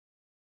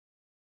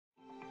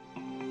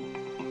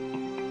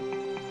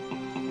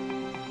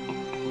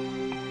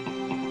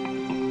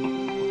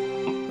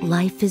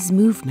life is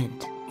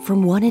movement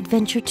from one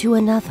adventure to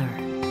another,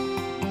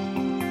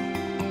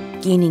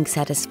 gaining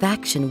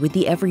satisfaction with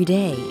the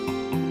everyday,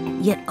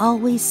 yet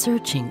always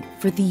searching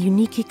for the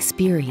unique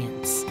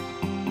experience.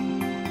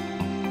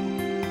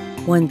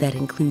 One that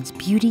includes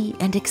beauty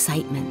and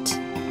excitement,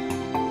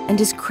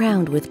 and is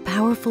crowned with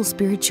powerful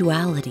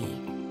spirituality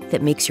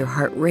that makes your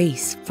heart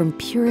race from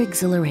pure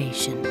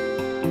exhilaration.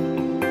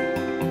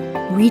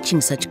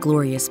 Reaching such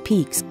glorious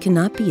peaks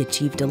cannot be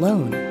achieved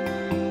alone.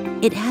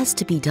 It has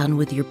to be done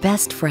with your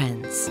best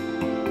friends.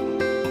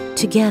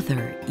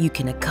 Together, you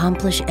can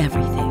accomplish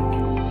everything.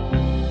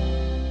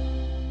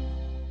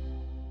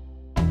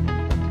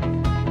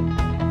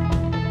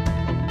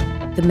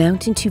 The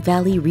Mountain to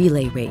Valley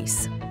Relay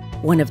Race,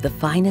 one of the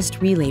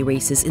finest relay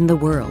races in the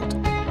world.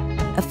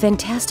 A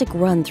fantastic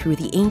run through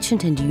the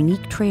ancient and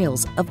unique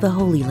trails of the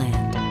Holy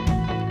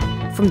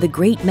Land. From the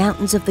great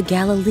mountains of the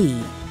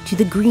Galilee to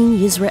the green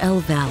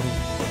Yizrael Valley,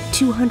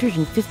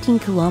 215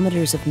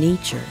 kilometers of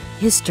nature,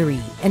 history,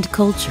 and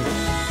culture.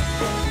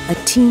 A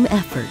team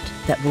effort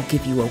that will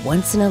give you a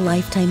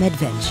once-in-a-lifetime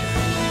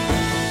adventure.